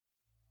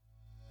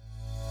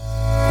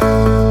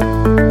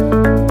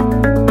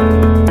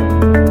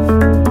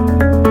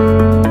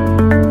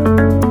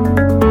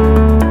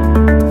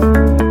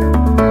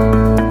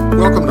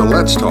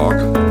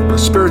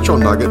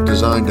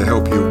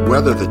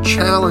the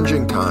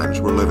challenging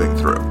times we're living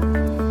through.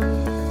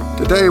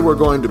 Today we're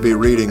going to be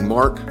reading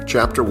Mark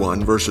chapter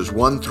 1, verses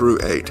 1 through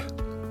 8.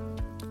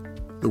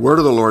 The word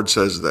of the Lord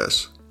says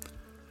this: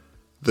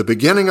 "The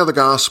beginning of the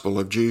gospel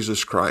of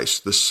Jesus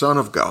Christ, the Son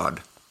of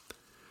God,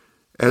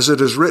 as it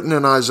is written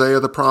in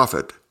Isaiah the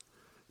prophet,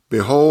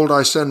 Behold,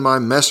 I send my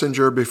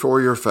messenger before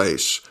your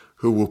face,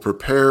 who will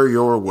prepare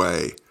your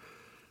way.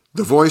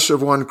 The voice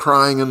of one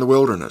crying in the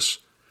wilderness,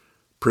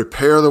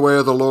 Prepare the way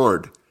of the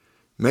Lord,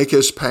 make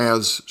his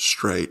paths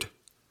straight."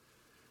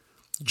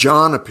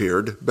 John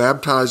appeared,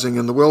 baptizing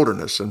in the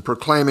wilderness and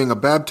proclaiming a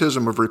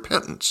baptism of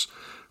repentance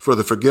for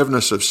the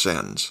forgiveness of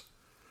sins.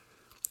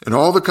 And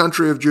all the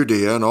country of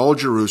Judea and all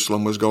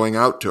Jerusalem was going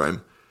out to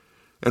him,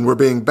 and were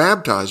being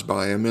baptized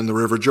by him in the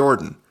river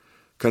Jordan,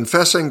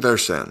 confessing their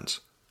sins.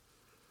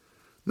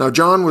 Now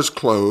John was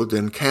clothed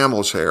in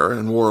camel's hair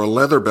and wore a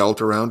leather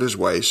belt around his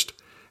waist,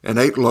 and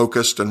ate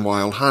locust and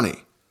wild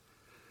honey.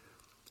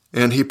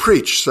 And he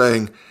preached,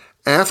 saying,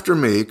 "After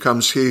me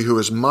comes he who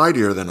is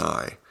mightier than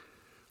I,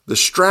 the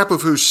strap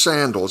of whose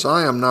sandals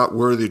I am not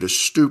worthy to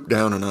stoop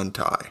down and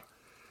untie.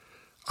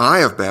 I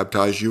have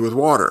baptized you with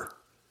water,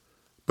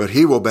 but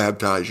he will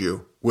baptize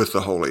you with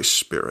the Holy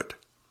Spirit."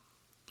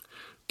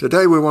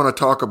 Today we want to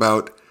talk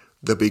about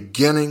the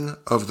beginning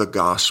of the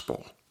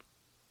gospel.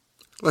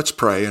 Let's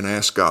pray and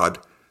ask God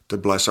to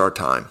bless our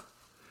time.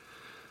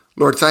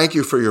 Lord, thank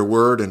you for your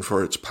word and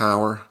for its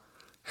power.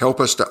 Help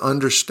us to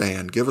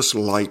understand. Give us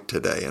light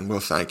today, and we'll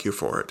thank you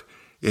for it.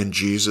 In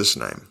Jesus'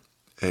 name,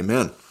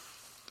 amen.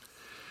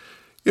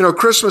 You know,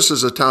 Christmas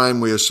is a time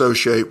we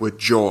associate with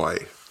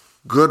joy,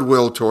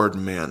 goodwill toward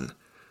men,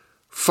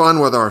 fun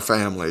with our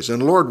families,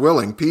 and Lord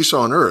willing, peace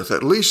on earth,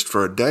 at least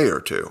for a day or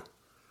two.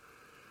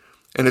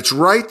 And it's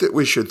right that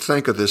we should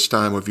think of this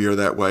time of year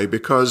that way,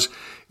 because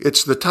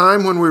it's the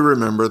time when we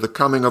remember the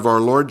coming of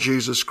our Lord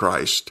Jesus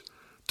Christ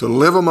to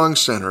live among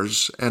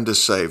sinners and to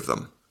save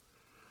them.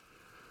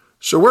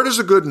 So where does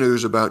the good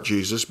news about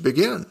Jesus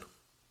begin?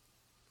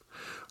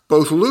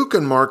 Both Luke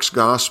and Mark's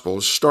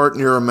Gospels start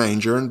near a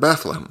manger in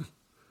Bethlehem.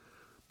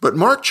 But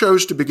Mark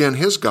chose to begin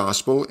his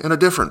Gospel in a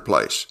different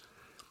place.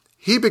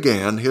 He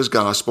began his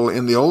Gospel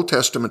in the Old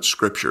Testament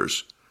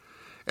Scriptures,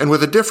 and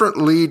with a different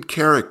lead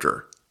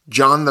character,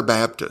 John the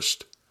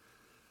Baptist.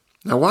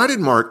 Now, why did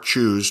Mark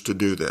choose to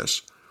do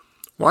this?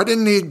 Why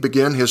didn't he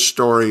begin his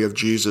story of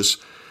Jesus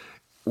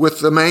with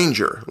the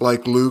manger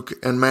like Luke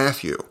and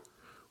Matthew?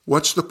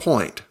 What's the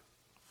point?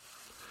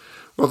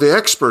 Well, the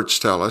experts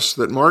tell us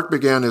that Mark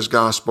began his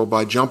gospel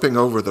by jumping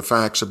over the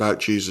facts about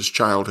Jesus'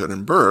 childhood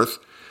and birth,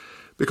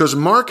 because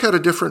Mark had a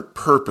different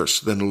purpose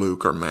than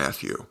Luke or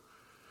Matthew.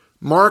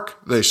 Mark,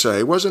 they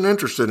say, wasn't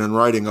interested in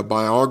writing a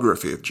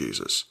biography of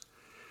Jesus.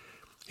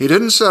 He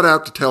didn't set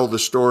out to tell the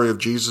story of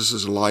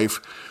Jesus' life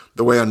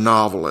the way a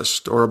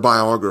novelist or a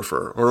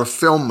biographer or a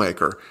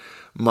filmmaker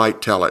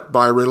might tell it,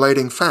 by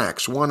relating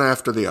facts one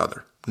after the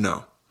other.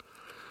 No.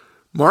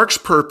 Mark's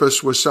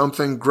purpose was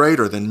something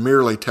greater than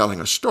merely telling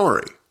a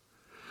story.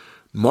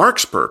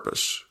 Mark's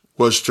purpose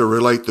was to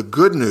relate the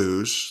good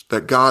news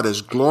that God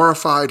has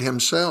glorified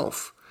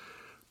himself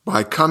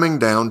by coming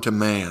down to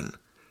man,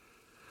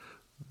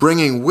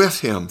 bringing with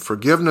him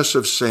forgiveness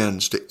of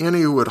sins to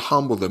any who would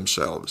humble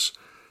themselves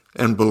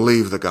and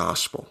believe the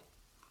gospel.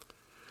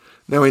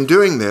 Now, in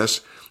doing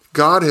this,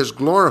 God has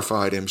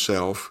glorified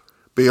himself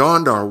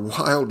beyond our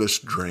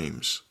wildest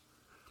dreams.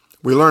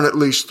 We learn at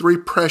least 3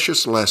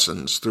 precious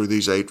lessons through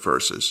these 8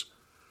 verses.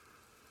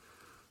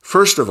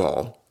 First of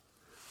all,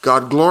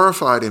 God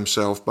glorified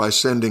himself by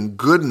sending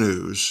good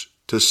news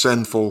to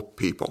sinful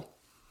people.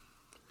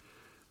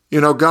 You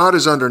know, God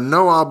is under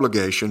no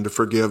obligation to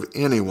forgive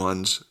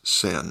anyone's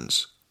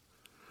sins.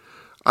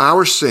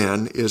 Our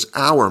sin is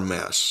our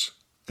mess,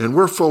 and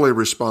we're fully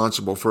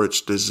responsible for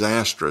its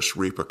disastrous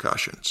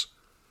repercussions.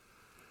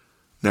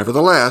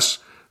 Nevertheless,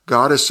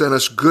 God has sent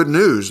us good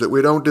news that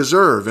we don't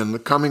deserve in the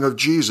coming of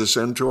Jesus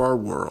into our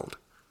world.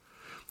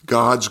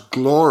 God's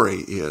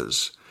glory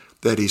is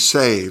that he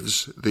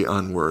saves the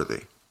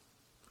unworthy.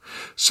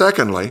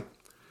 Secondly,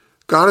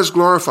 God has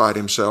glorified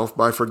himself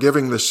by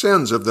forgiving the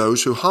sins of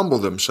those who humble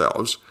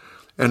themselves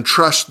and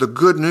trust the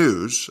good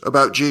news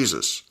about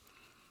Jesus.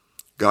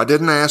 God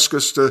didn't ask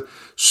us to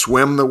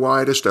swim the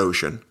widest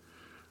ocean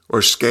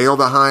or scale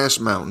the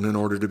highest mountain in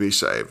order to be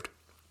saved.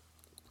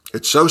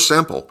 It's so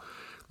simple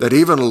that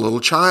even a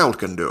little child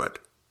can do it.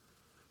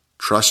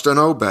 Trust and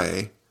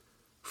obey,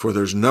 for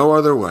there's no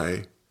other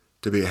way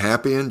to be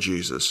happy in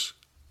Jesus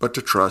but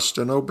to trust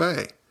and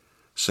obey.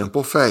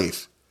 Simple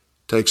faith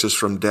takes us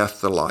from death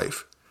to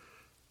life,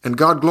 and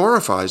God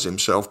glorifies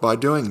himself by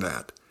doing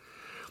that.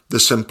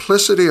 The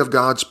simplicity of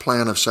God's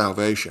plan of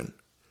salvation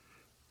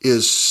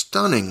is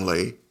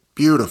stunningly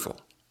beautiful.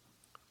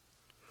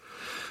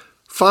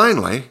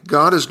 Finally,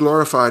 God has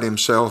glorified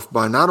himself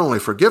by not only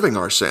forgiving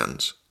our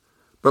sins,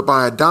 but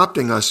by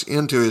adopting us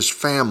into his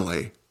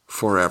family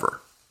forever.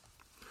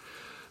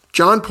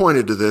 John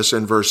pointed to this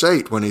in verse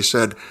 8 when he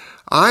said,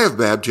 "I have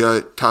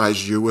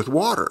baptized you with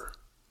water,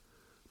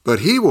 but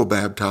he will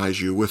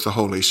baptize you with the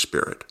Holy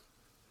Spirit."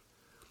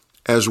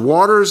 As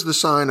water is the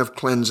sign of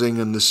cleansing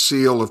and the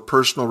seal of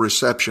personal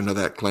reception of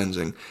that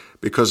cleansing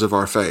because of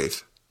our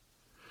faith,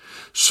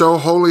 so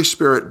Holy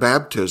Spirit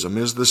baptism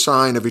is the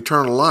sign of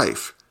eternal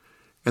life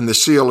and the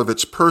seal of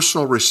its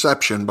personal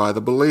reception by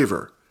the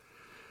believer,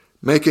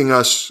 making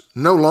us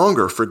no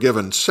longer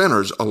forgiven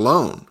sinners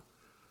alone,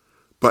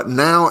 but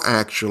now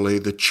actually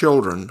the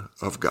children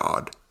of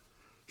God.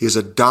 He has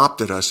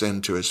adopted us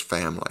into his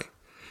family.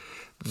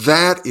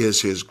 That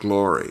is his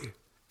glory,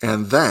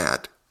 and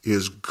that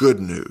is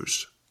good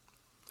news.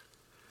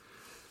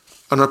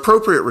 An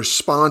appropriate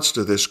response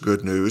to this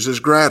good news is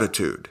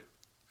gratitude,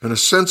 and a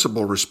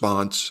sensible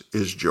response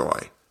is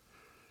joy.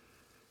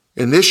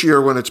 In this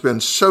year, when it's been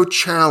so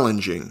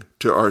challenging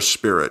to our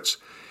spirits,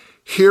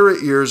 here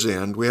at year's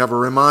end, we have a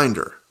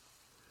reminder.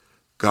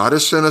 God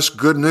has sent us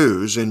good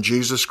news in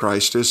Jesus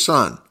Christ, his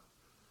Son.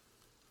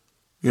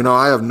 You know,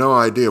 I have no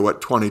idea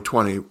what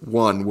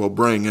 2021 will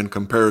bring in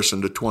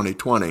comparison to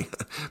 2020.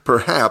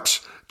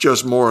 Perhaps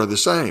just more of the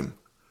same.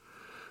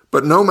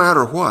 But no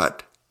matter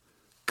what,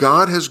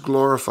 God has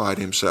glorified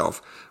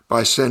himself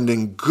by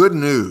sending good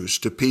news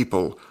to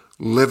people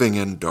living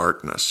in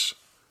darkness.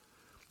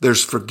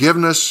 There's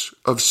forgiveness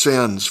of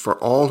sins for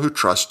all who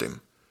trust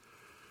him.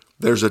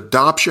 There's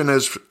adoption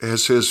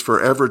as his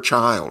forever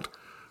child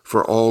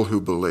for all who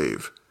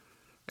believe.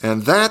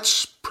 And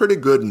that's pretty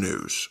good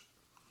news.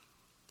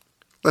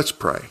 Let's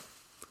pray.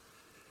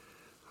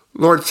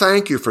 Lord,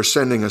 thank you for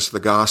sending us the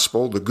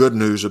gospel, the good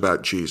news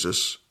about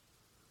Jesus.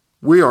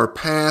 We are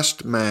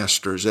past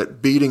masters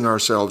at beating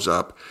ourselves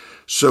up,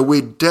 so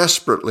we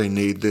desperately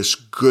need this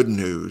good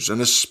news, and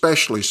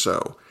especially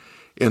so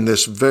in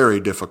this very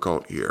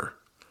difficult year.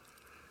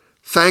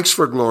 Thanks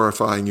for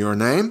glorifying your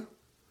name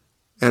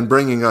and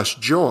bringing us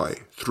joy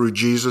through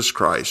Jesus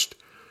Christ,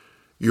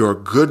 your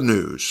good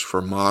news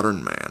for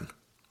modern man.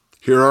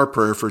 Hear our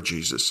prayer for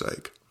Jesus'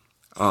 sake.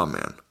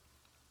 Amen.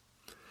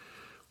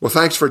 Well,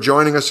 thanks for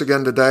joining us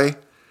again today.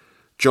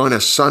 Join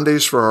us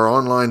Sundays for our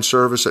online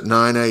service at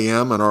 9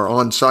 a.m. and our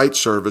on-site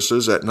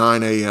services at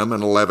 9 a.m.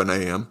 and 11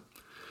 a.m.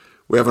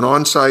 We have an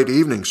on-site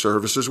evening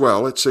service as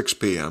well at 6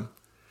 p.m.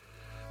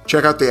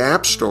 Check out the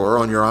App Store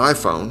on your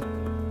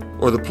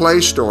iPhone or the Play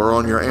Store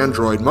on your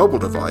Android mobile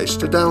device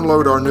to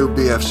download our new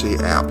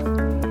BFC app.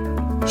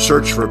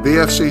 Search for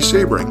BFC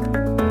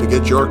Sebring to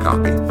get your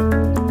copy.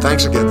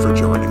 Thanks again for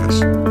joining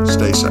us.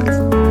 Stay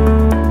safe.